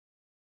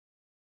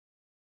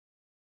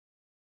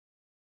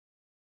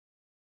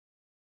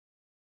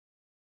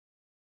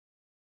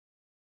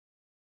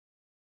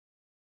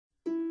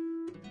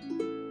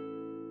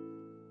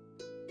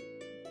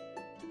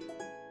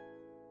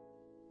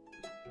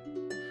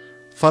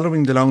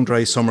Following the long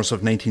dry summers of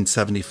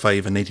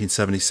 1975 and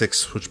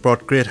 1976, which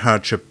brought great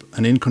hardship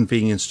and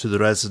inconvenience to the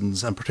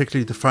residents and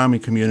particularly the farming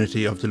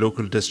community of the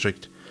local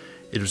district,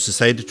 it was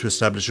decided to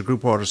establish a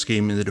group water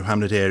scheme in the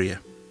Doohamlet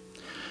area.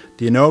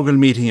 The inaugural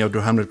meeting of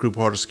Doohamlet Group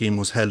Water Scheme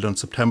was held on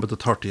September the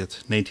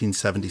 30th,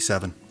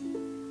 1977.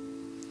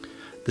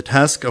 The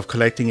task of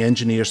collecting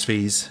engineers'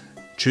 fees,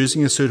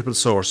 choosing a suitable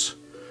source,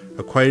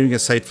 acquiring a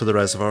site for the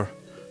reservoir,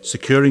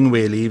 securing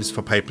way leaves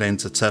for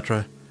pipelines,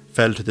 etc.,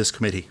 fell to this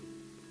committee.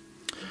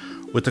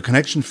 With the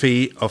connection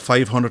fee of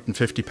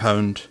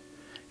 £550,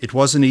 it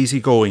wasn't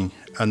easy going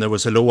and there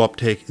was a low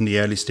uptake in the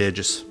early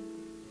stages.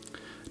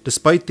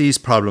 Despite these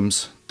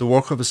problems, the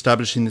work of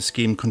establishing the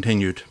scheme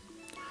continued.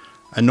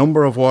 A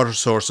number of water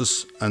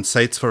sources and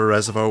sites for a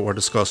reservoir were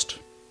discussed.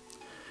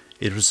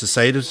 It was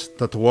decided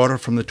that the water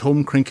from the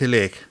Tom Crinkle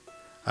Lake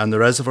and the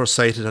reservoir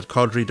sited at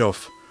Codry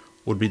Duff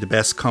would be the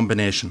best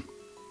combination.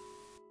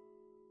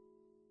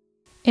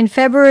 In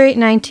February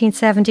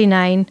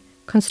 1979,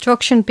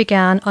 construction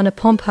began on a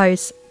pump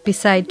house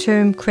beside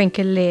Tom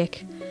Crinkle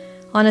Lake,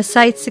 on a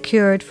site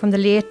secured from the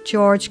late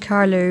George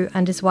Carlew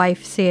and his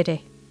wife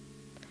Sadie.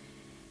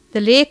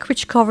 The lake,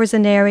 which covers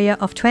an area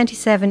of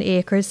 27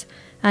 acres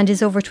and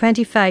is over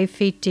 25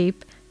 feet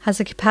deep, has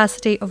a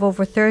capacity of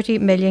over 30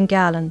 million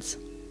gallons.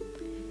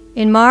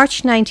 In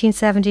March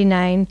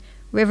 1979,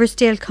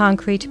 Riversdale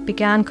Concrete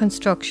began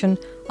construction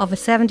of a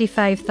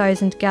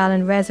 75,000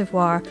 gallon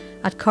reservoir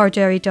at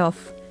Corderry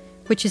Duff,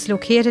 which is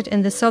located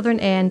in the southern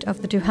end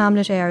of the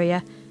Doohamlet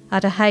area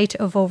at a height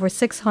of over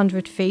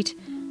 600 feet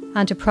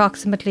and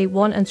approximately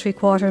 1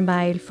 3/4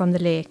 mile from the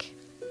lake.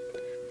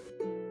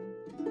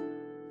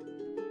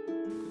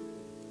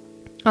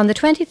 On the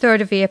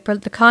 23rd of April,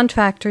 the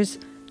contractors,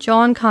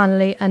 John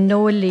Connolly and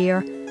Noel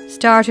Lear,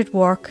 started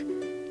work,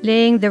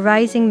 laying the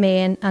rising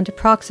main and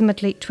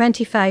approximately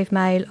 25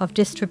 mile of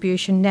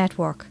distribution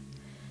network,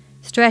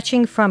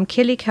 stretching from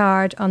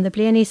Killycard on the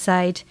Blaney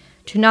side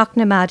to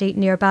Knocknamaddy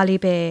near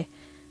Ballybay,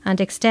 and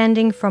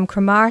extending from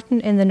Cromartin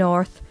in the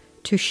north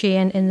to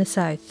Shane in the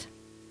south.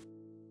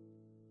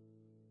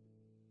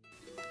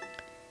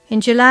 In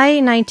July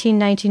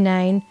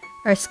 1999,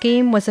 our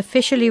scheme was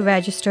officially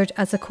registered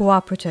as a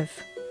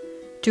cooperative.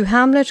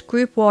 Doohamlet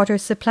Group Water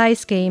Supply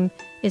Scheme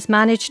is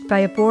managed by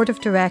a board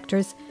of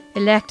directors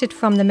elected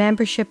from the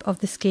membership of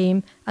the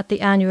scheme at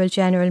the annual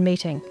general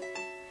meeting.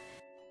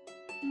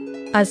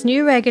 As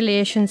new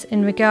regulations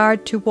in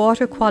regard to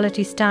water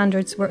quality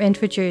standards were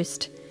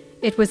introduced,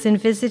 it was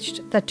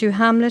envisaged that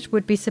Doohamlet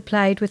would be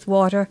supplied with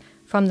water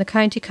from the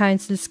County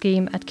Council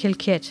scheme at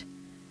Kilkit.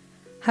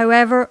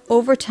 However,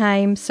 over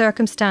time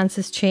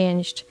circumstances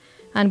changed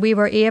and we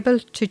were able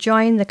to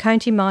join the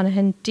County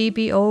Monaghan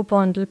DBO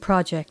Bundle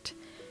project,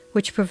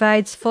 which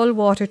provides full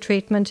water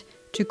treatment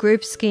to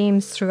group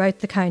schemes throughout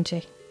the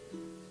county.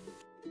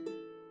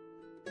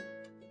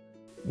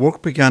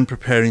 Work began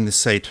preparing the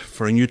site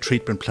for a new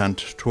treatment plant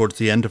towards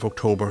the end of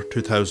October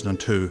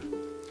 2002.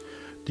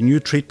 The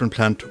new treatment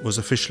plant was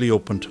officially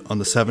opened on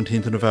the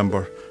 17th of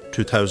November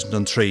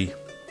 2003.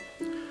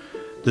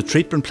 The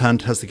treatment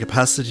plant has the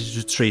capacity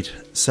to treat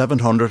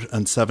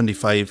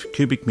 775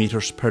 cubic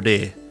metres per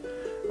day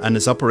and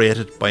is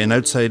operated by an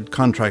outside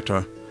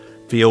contractor,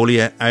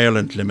 Veolia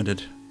Ireland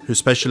Limited, who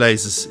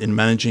specialises in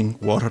managing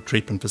water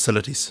treatment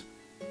facilities.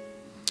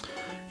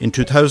 In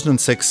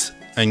 2006,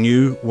 a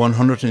new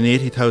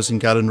 180,000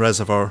 gallon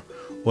reservoir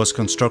was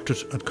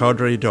constructed at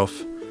Corderry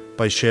Duff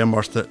by Shea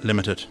Murtha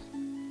Limited.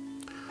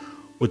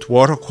 With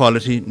water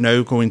quality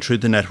now going through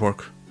the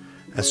network,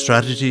 a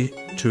strategy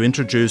to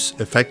introduce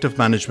effective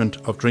management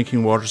of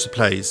drinking water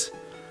supplies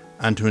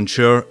and to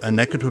ensure an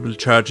equitable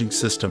charging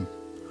system,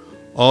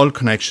 all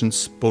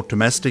connections, both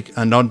domestic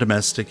and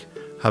non-domestic,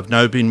 have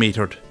now been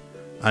metered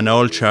and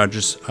all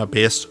charges are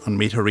based on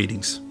meter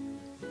readings.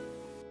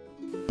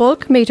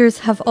 Bulk meters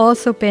have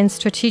also been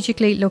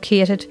strategically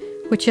located,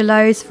 which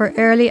allows for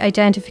early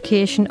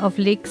identification of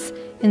leaks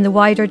in the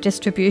wider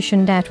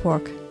distribution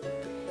network.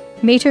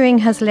 Metering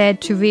has led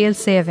to real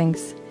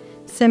savings.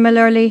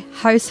 Similarly,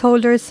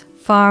 householders,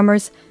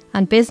 farmers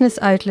and business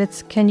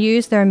outlets can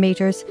use their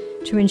meters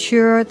to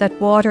ensure that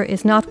water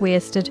is not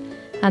wasted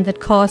and that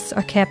costs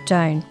are kept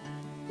down.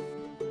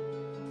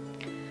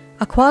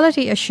 A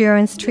quality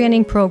assurance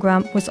training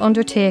programme was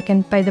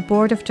undertaken by the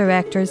Board of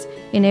Directors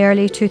in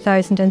early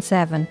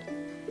 2007.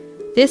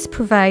 This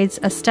provides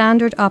a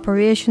standard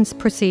operations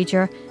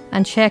procedure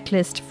and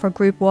checklist for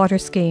group water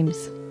schemes.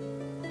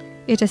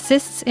 It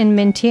assists in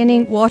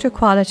maintaining water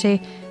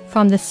quality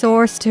from the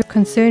source to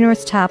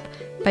consumer's tap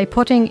by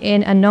putting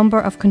in a number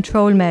of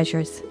control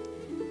measures.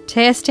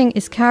 Testing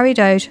is carried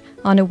out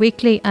on a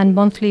weekly and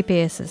monthly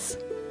basis.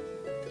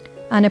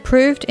 An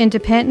approved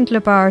independent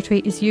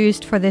laboratory is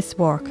used for this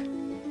work.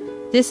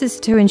 This is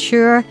to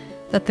ensure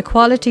that the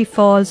quality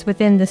falls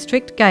within the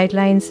strict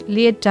guidelines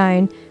laid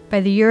down by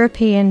the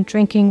European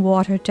Drinking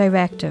Water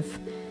Directive,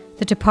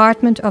 the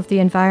Department of the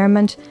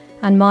Environment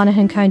and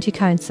Monaghan County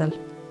Council.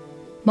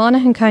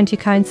 Monaghan County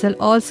Council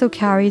also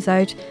carries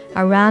out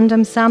a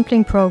random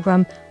sampling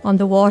programme on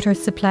the water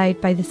supplied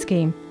by the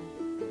scheme.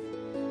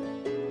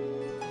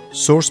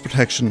 Source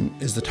protection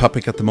is the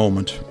topic at the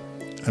moment,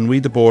 and we,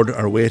 the board,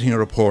 are awaiting a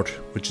report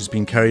which is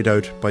being carried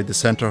out by the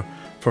Centre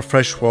for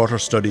Freshwater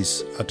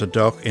Studies at the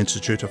Dock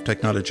Institute of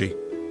Technology.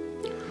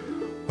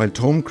 While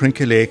Tome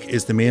Crinkle Lake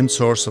is the main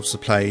source of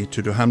supply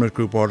to Doohamlet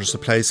Group Water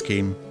Supply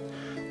Scheme,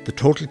 the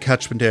total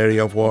catchment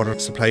area of water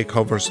supply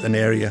covers an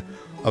area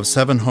of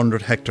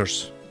 700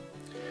 hectares.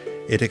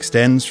 It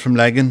extends from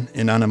Lagan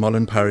in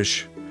Annamullen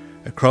Parish,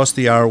 across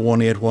the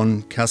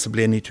R181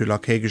 Castleblaney to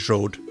Lochhagish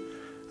Road,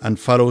 and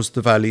follows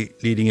the valley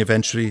leading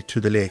eventually to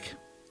the lake.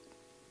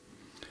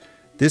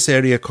 This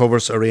area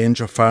covers a range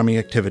of farming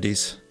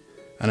activities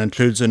and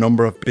includes a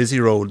number of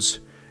busy roads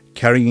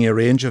carrying a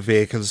range of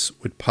vehicles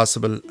with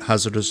possible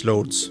hazardous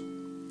loads.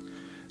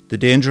 The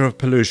danger of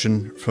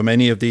pollution from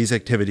any of these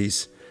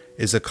activities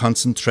is a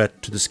constant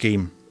threat to the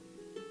scheme.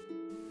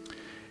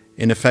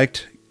 In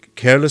effect,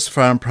 careless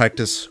farm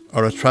practice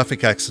or a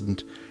traffic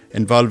accident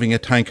involving a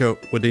tanker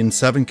within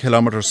 7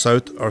 kilometres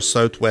south or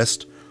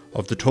southwest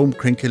of the Tome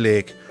Crinkle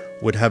Lake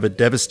would have a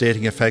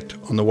devastating effect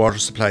on the water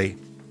supply.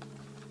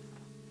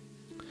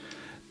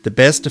 The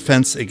best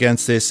defence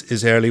against this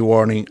is early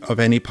warning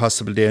of any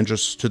possible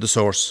dangers to the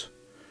source.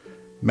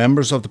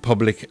 Members of the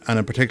public, and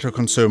in particular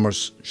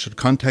consumers, should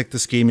contact the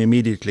scheme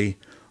immediately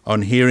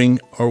on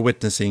hearing or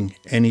witnessing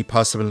any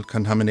possible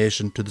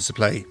contamination to the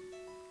supply.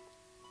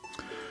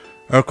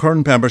 Our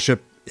current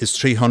membership is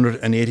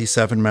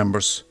 387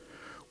 members,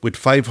 with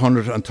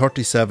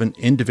 537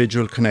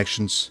 individual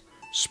connections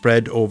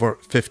spread over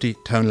 50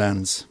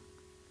 townlands.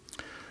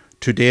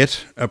 To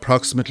date,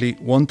 approximately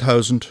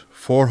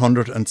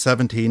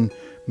 1,417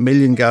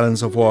 million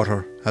gallons of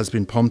water has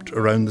been pumped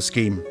around the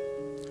scheme.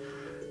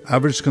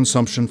 Average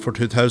consumption for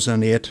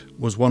 2008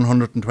 was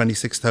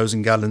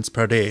 126,000 gallons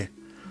per day,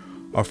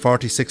 or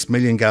 46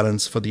 million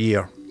gallons for the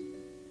year.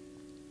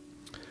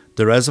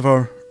 The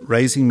reservoir,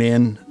 rising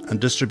main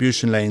and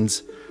distribution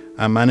lines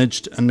are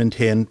managed and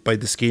maintained by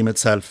the scheme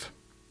itself.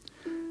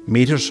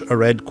 Meters are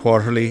read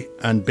quarterly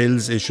and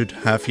bills issued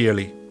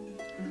half-yearly.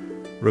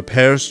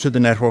 Repairs to the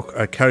network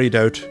are carried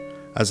out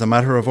as a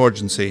matter of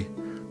urgency,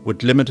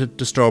 with limited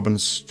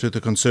disturbance to the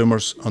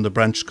consumers on the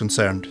branch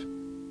concerned.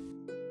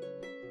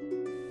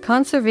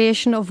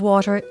 Conservation of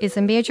water is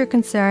a major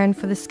concern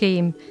for the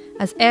scheme,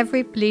 as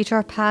every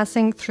litre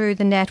passing through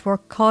the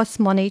network costs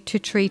money to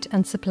treat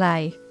and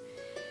supply.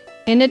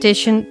 In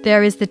addition,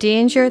 there is the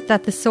danger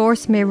that the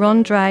source may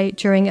run dry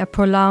during a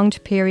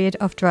prolonged period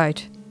of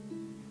drought.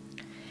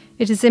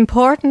 It is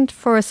important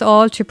for us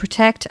all to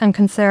protect and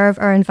conserve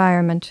our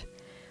environment.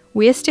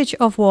 Wastage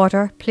of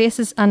water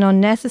places an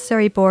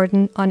unnecessary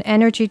burden on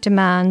energy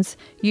demands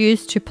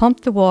used to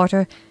pump the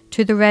water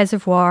to the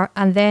reservoir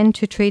and then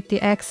to treat the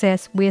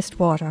excess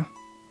wastewater.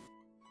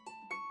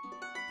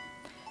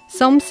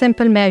 Some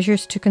simple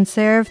measures to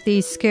conserve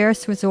these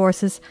scarce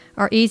resources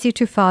are easy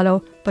to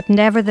follow, but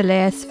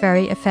nevertheless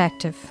very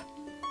effective.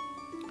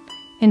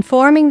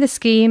 Informing the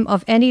scheme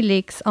of any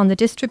leaks on the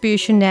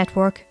distribution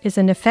network is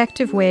an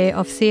effective way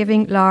of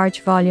saving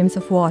large volumes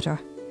of water.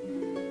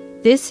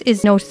 This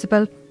is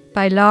noticeable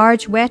by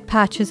large wet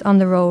patches on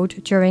the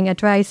road during a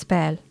dry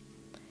spell.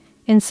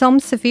 In some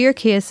severe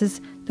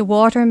cases, the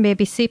water may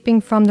be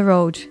seeping from the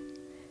road.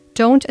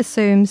 Don't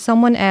assume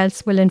someone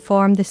else will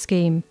inform the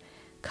scheme.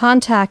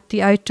 Contact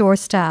the outdoor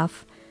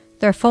staff.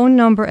 Their phone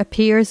number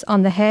appears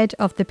on the head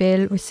of the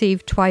bill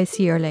received twice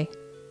yearly.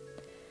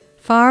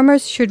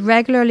 Farmers should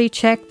regularly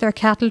check their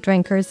cattle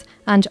drinkers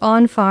and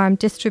on-farm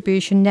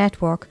distribution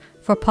network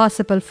for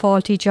possible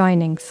faulty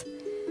joinings.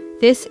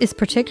 This is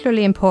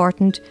particularly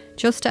important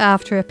just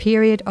after a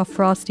period of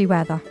frosty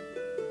weather.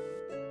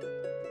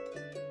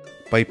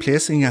 By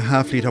placing a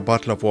half-litre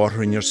bottle of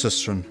water in your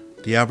cistern,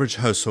 the average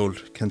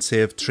household can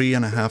save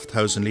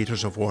 3,500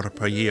 litres of water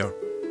per year.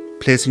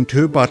 Placing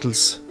 2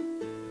 bottles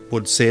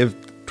would save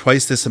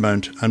twice this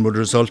amount and would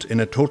result in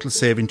a total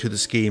saving to the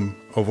scheme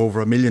of over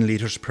 1 million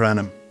litres per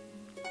annum.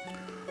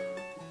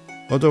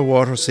 Other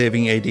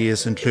water-saving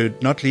ideas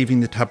include not leaving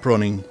the tap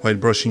running while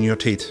brushing your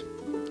teeth.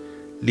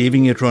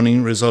 Leaving it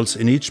running results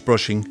in each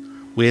brushing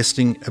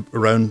wasting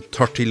around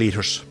 30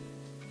 litres.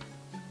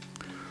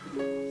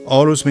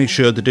 Always make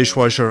sure the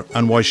dishwasher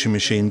and washing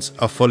machines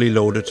are fully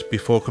loaded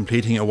before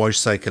completing a wash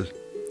cycle.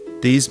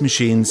 These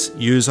machines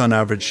use on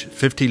average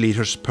 50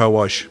 litres per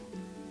wash.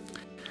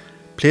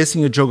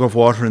 Placing a jug of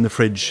water in the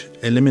fridge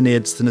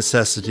eliminates the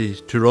necessity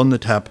to run the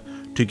tap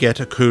to get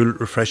a cool,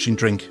 refreshing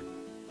drink.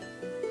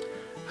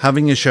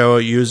 Having a shower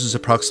uses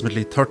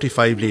approximately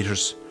 35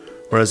 litres,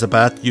 whereas a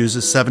bath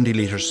uses 70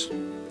 litres.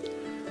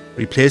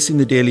 Replacing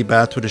the daily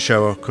bath with a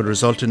shower could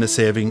result in a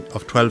saving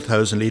of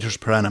 12,000 litres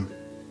per annum.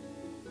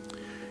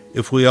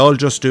 If we all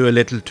just do a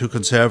little to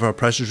conserve our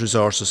precious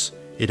resources,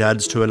 it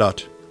adds to a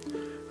lot,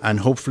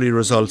 and hopefully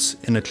results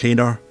in a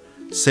cleaner,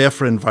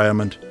 safer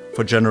environment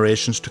for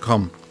generations to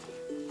come.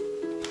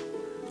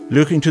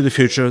 Looking to the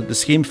future, the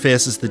scheme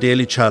faces the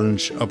daily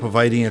challenge of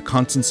providing a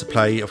constant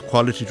supply of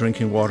quality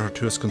drinking water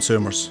to its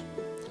consumers.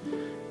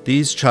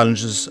 These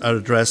challenges are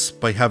addressed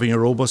by having a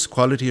robust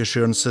quality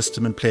assurance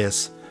system in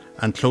place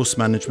and close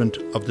management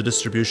of the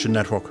distribution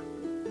network.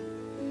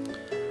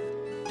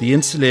 The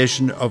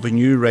installation of a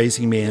new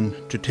rising main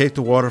to take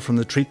the water from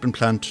the treatment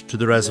plant to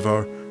the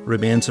reservoir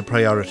remains a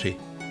priority.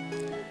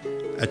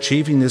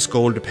 Achieving this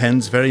goal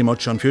depends very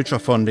much on future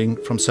funding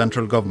from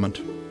central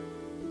government.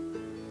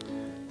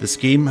 The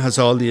scheme has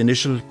all the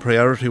initial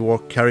priority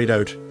work carried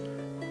out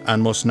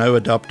and must now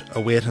adopt a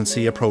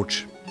wait-and-see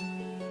approach.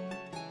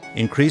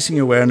 Increasing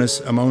awareness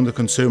among the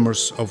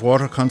consumers of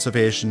water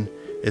conservation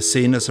is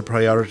seen as a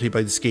priority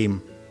by the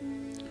scheme.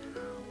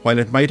 While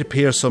it might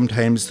appear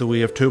sometimes that we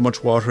have too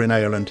much water in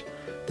Ireland,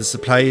 the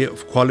supply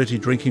of quality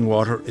drinking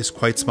water is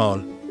quite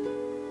small.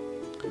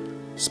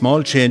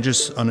 Small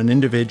changes on an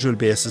individual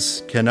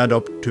basis can add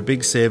up to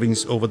big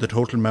savings over the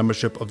total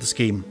membership of the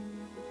scheme.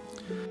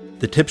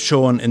 The tips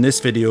shown in this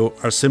video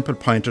are simple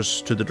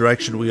pointers to the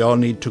direction we all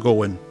need to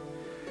go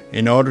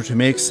in order to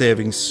make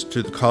savings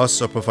to the costs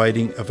of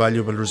providing a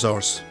valuable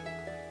resource.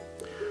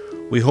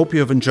 We hope you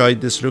have enjoyed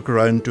this look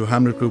around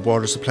Doohamlet Group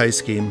Water Supply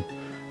Scheme,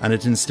 and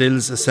it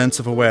instills a sense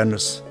of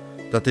awareness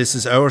that this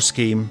is our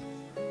scheme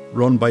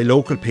run by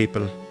local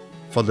people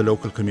for the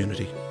local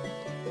community.